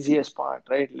the easiest part,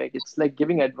 right? Like it's like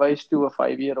giving advice to a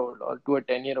 5-year-old or to a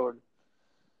 10-year-old.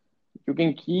 You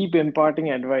can keep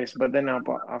imparting advice, but then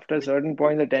after a certain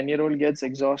point, the 10-year-old gets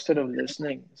exhausted of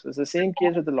listening. So it's the same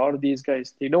case with a lot of these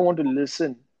guys. They don't want to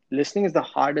listen. Listening is the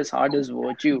hardest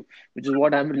virtue, which is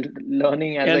what I'm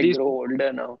learning as And I these grow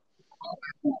older now.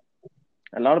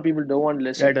 A lot of people don't want to right,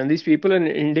 listen. and these people in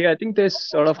India, I think they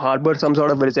sort of harbor some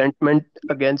sort of resentment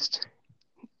against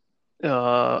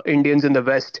Indians in the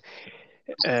West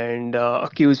and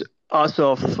accuse us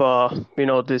of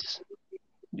this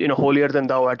holier than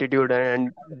thou attitude,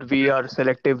 and we are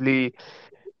selectively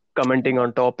commenting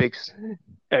on topics,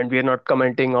 and we are not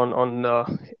commenting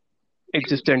on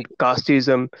existent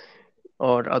casteism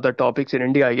or other topics in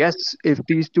India. Yes, if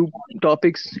these two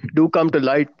topics do come to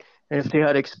light, and if they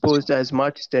are exposed as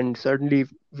much, then certainly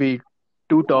we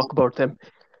do talk about them.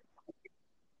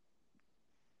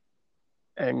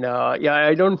 And yeah,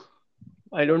 I don't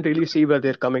really see where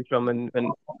they're coming from, and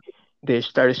when they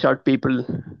try to shut people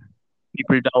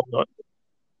down.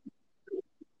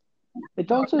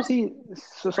 It also see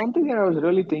so something that I was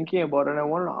really thinking about, and I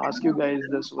wanted to ask you guys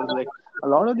this was like a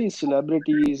lot of these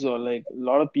celebrities or like a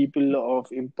lot of people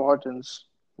of importance,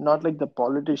 not like the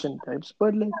politician types,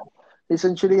 but like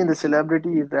essentially in the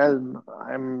celebrity realm.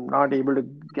 I'm not able to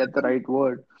get the right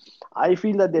word. I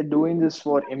feel that they're doing this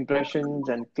for impressions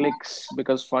and clicks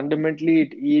because fundamentally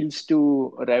it yields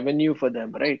to revenue for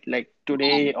them, right? Like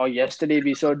today or yesterday,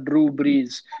 we saw Drew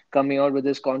Brees coming out with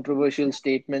this controversial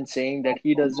statement saying that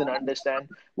he doesn't understand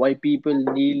why people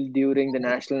kneel during the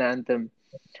national anthem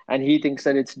and he thinks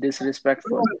that it's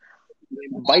disrespectful.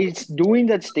 By doing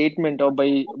that statement or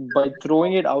by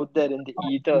throwing it out there in the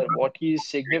ether, what he's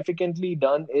significantly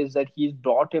done is that he's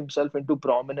brought himself into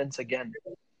prominence again.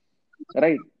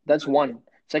 Right? That's one.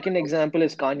 Second example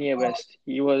is Kanye West.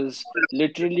 He was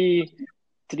literally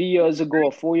 3 years ago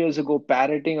or 4 years ago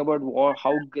parroting about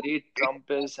how great Trump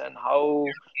is and how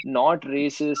not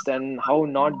racist and how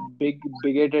not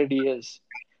bigoted he is.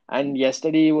 And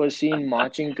yesterday he was seen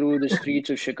marching through the streets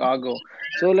of Chicago.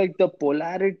 So like the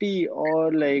polarity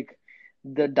or like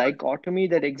the dichotomy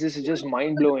that exists is just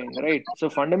mind blowing, right? So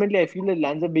fundamentally, I feel it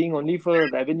lands up being only for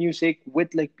revenue sake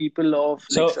with like people of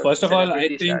like So first certain of all, I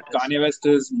celebrity think status. Kanye West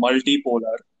is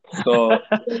multipolar. So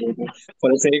for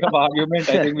the sake of argument,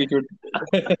 I think we should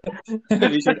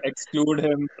we should exclude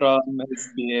him from his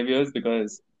behaviors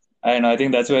because I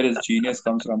think that's where his genius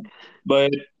comes from.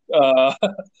 But uh,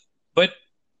 but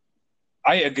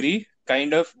I agree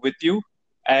kind of with you,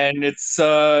 and it's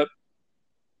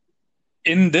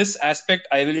in this aspect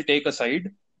I will take a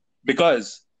side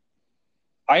because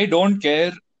I don't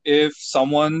care if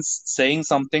someone's saying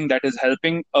something that is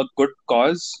helping a good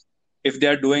cause if they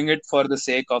are doing it for the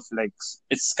sake of likes.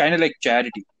 It's kind of like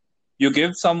charity. You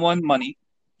give someone money,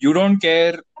 you don't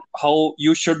care how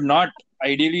you should not,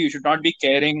 ideally, you should not be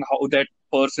caring how that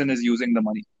person is using the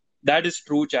money. That is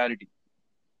true charity.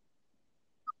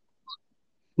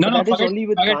 No, But no, that is only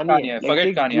with forget Kanye. Kanye, Like forget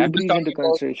take Kanye. Drew I'm just Brees into talking about.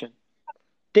 consideration.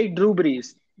 Take Drew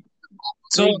Brees.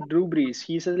 So, Take Drew Brees.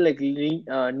 He said like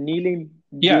kneeling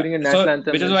yeah, during a so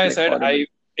national which anthem is why is I like said horrible.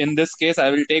 in this case, I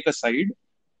will take a side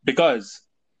because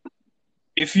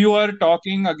if you are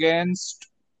talking against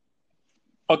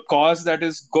a cause that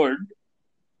is good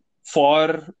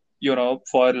for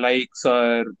for likes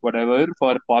or whatever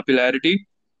for popularity,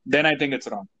 then I think it's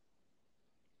wrong.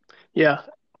 Yeah,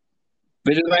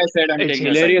 Which is why I said I'm it's taking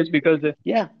a side. hilarious because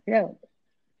Yeah, yeah.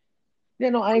 Yeah,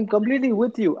 no, I'm completely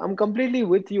with you. I'm completely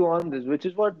with you on this, which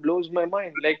is what blows my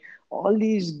mind. Like all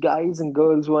these guys and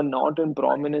girls who are not in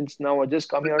prominence now are just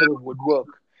coming out of the woodwork.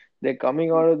 They're coming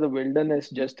out of the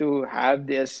wilderness just to have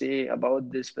their say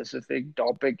about this specific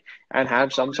topic and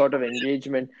have some sort of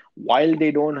engagement while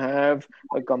they don't have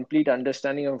a complete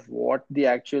understanding of what the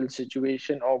actual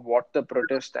situation or what the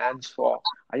protest stands for.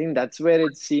 I think that's where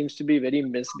it seems to be very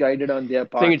misguided on their I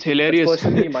think part. it's That's hilarious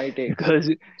personally my take. because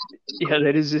yeah,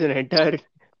 there is an entire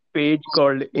page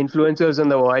called Influencers in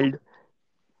the Wild,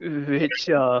 which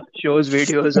shows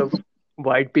videos of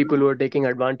white people who are taking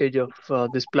advantage of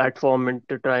this platform and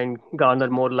to try and garner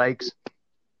more likes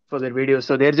for their videos.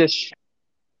 So they're just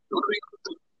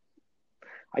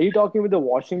Are you talking with the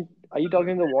Washington? Are you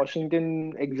talking the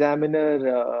Washington Examiner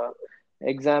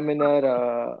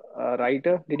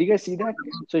writer? Did you guys see that?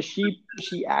 So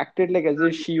she acted like as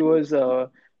if she was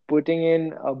putting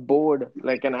in a board,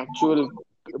 like an actual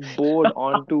board,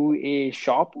 onto a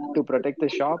shop to protect the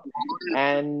shop,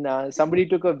 and somebody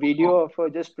took a video of her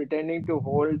just pretending to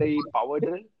hold a power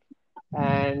drill,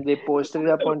 and they posted it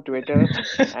up on Twitter,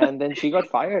 and then she got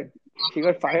fired. She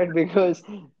got fired because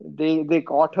they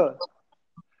caught her,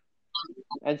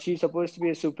 and she's supposed to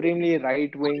be a supremely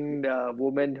right-winged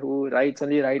woman who writes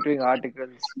only right-wing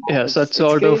articles. yeah, such It's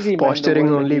sort of crazy, man, the posturing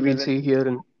world that only we we'll live in. see here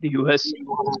in the US.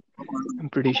 I'm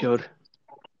pretty sure.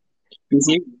 You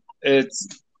see,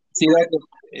 it's see that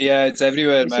yeah, it's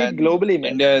everywhere, We see man. it globally,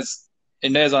 man.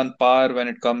 India is on par when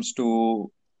it comes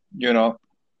to you know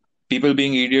people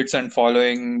being idiots and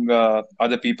following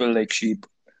other people like sheep.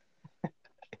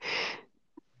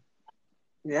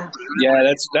 Yeah, Yeah,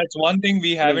 that's one thing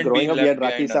we like haven't growing been up, we left had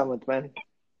Raki behind on. Samant, man.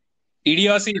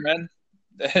 Idiocy, man.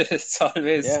 It's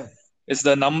always Yeah, it's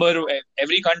the number.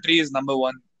 Every country is number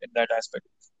one in that aspect.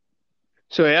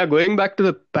 So yeah, going back to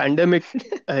the pandemic,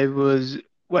 I was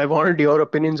I wanted your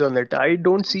opinions on it. I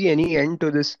don't see any end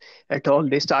to this at all.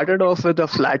 They started off with a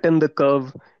flatten the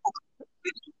curve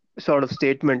sort of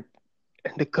statement,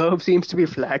 and the curve seems to be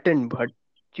flattened, but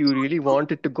you really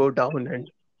want it to go down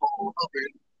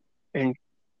and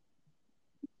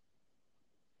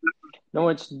no,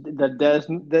 it's that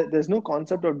there's no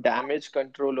concept of damage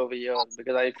control over here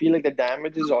because I feel like the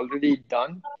damage is already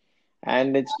done,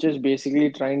 and it's just basically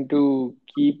trying to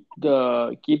keep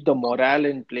the morale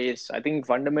in place. I think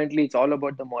fundamentally it's all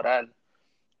about the morale,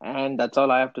 and that's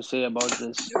all I have to say about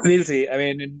this. We'll see. I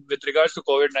mean, with regards to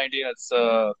COVID-19, it's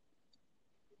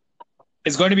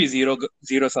it's going to be zero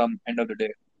sum end of the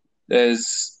day.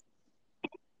 There's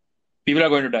people are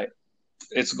going to die.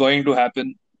 It's going to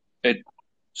happen. It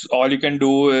all you can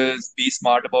do is be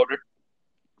smart about it.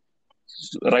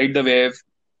 Ride the wave.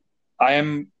 I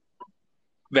am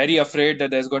very afraid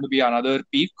that there's going to be another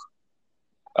peak.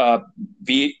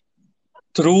 We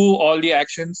through all the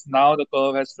actions, now the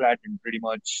curve has flattened pretty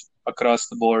much across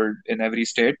the board in every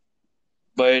state.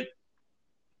 But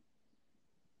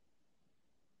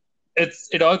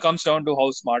it all comes down to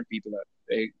how smart people are.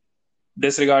 Like,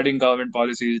 disregarding government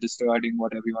policies, disregarding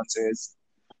what everyone says.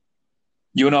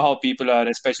 You know how people are,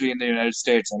 especially in the United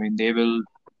States. I mean, they will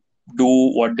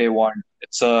do what they want.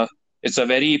 It's a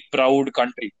very proud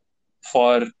country,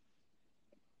 for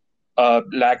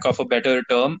lack of a better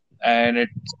term, and it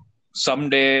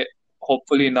someday,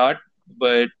 hopefully not,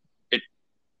 but it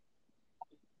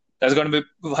that's going to be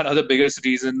one of the biggest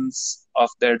reasons of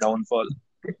their downfall.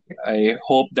 I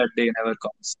hope that day never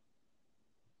comes.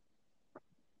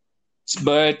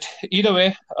 But either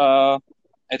way,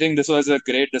 I think this was a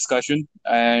great discussion,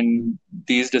 and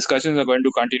these discussions are going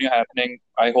to continue happening.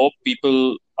 I hope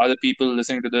other people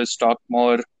listening to this, talk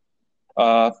more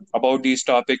about these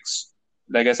topics.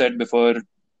 Like I said before,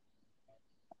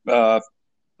 uh,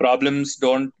 problems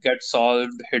don't get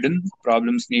solved hidden.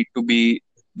 Problems need to be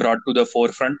brought to the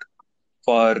forefront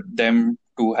for them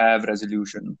to have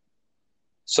resolution.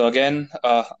 So again,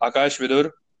 Akash,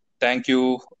 Vidur, thank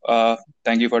you,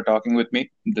 thank you for talking with me.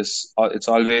 It's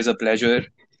always a pleasure,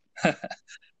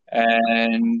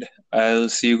 and I'll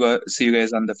see you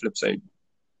guys on the flip side.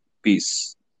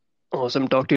 Peace. Awesome. Talk to you